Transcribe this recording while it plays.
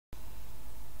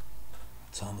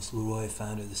Thomas LeRoy,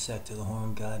 founder of the Sect of the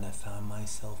Horn God, and I found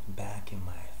myself back in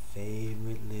my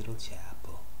favorite little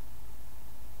chapel.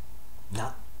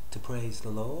 Not to praise the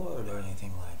Lord or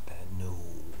anything like that, no.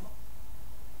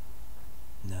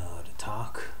 No, to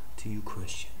talk to you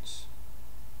Christians.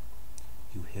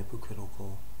 You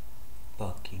hypocritical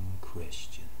fucking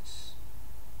Christians.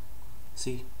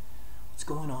 See, what's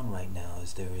going on right now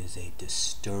is there is a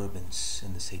disturbance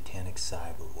in the satanic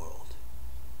cyber world.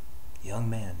 A young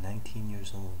man, 19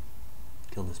 years old,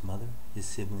 killed his mother, his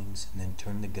siblings, and then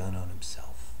turned the gun on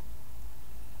himself.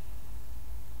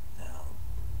 Now,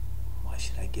 why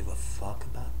should I give a fuck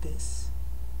about this?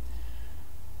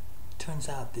 Turns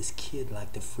out this kid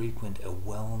liked to frequent a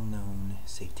well-known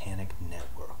satanic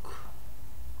network.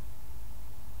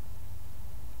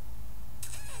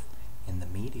 And the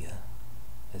media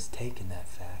has taken that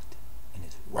fact and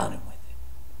is running with it.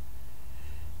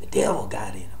 The devil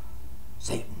got in him.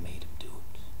 Satan made him do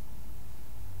it.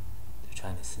 They're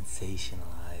trying to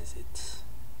sensationalize it.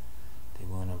 They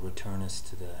want to return us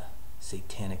to the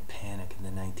satanic panic in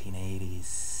the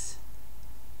 1980s.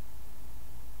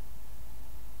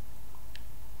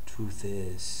 Truth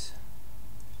is,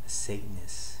 a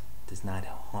Satanist does not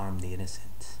harm the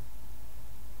innocent,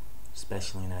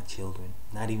 especially not children,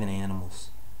 not even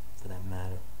animals for that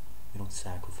matter. We don't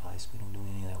sacrifice, we don't do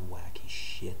any of that wacky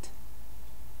shit.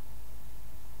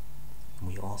 And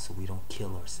we don't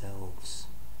kill ourselves.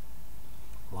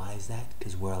 Why is that?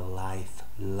 Because we're a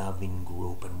life-loving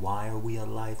group. And why are we a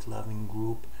life-loving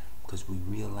group? Because we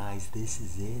realize this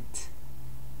is it.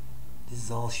 This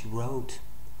is all she wrote.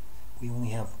 We only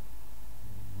have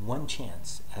one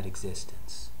chance at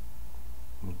existence.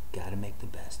 And we gotta make the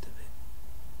best of it.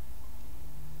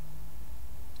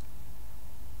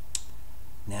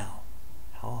 Now,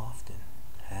 how often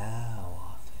have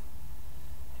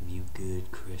you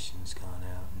good Christians gone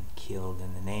out and killed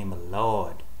in the name of the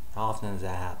Lord? How often does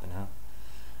that happen, huh?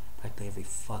 Practically every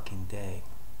fucking day.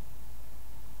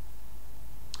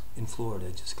 In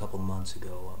Florida, just a couple months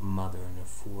ago, a mother in her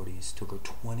 40s took her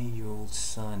 20-year-old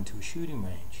son to a shooting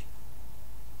range.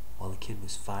 While the kid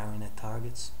was firing at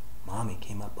targets, Mommy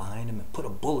came up behind him and put a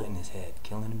bullet in his head,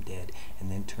 killing him dead,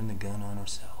 and then turned the gun on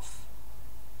herself.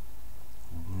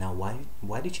 Now, why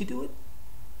did she do it?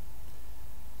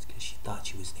 It's because she thought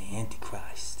she was the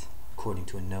Antichrist, according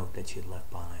to a note that she had left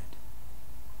behind.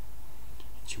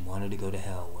 And she wanted to go to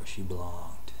hell where she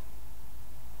belonged.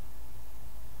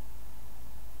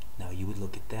 Now, you would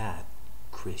look at that,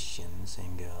 Christians,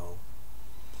 and go,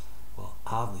 well,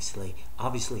 obviously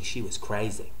she was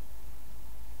crazy.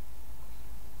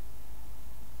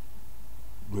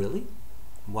 Really?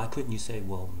 Why couldn't you say,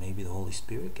 well, maybe the Holy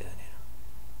Spirit got in her?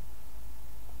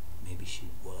 Maybe she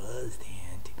was the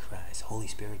Antichrist. Holy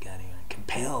Spirit got in her and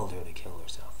compelled her to kill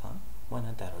herself, huh? Why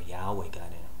not that? Or Yahweh got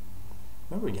in her.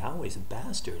 Remember, Yahweh's a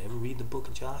bastard. Ever read the book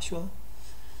of Joshua?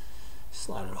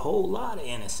 Slaughtered a whole lot of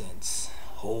innocents.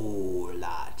 Whole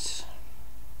lot.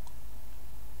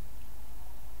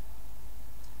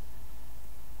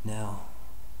 Now,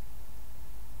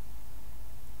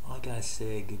 all I gotta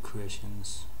say, good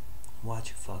Christians, watch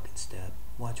your fucking step.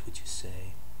 Watch what you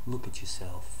say. Look at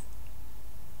yourself.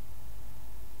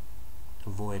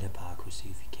 Avoid hypocrisy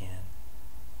if you can.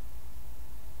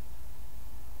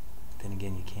 Then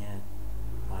again, you can't.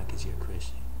 Why? Because you're a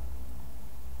Christian.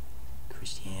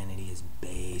 Christianity is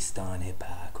based on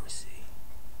hypocrisy.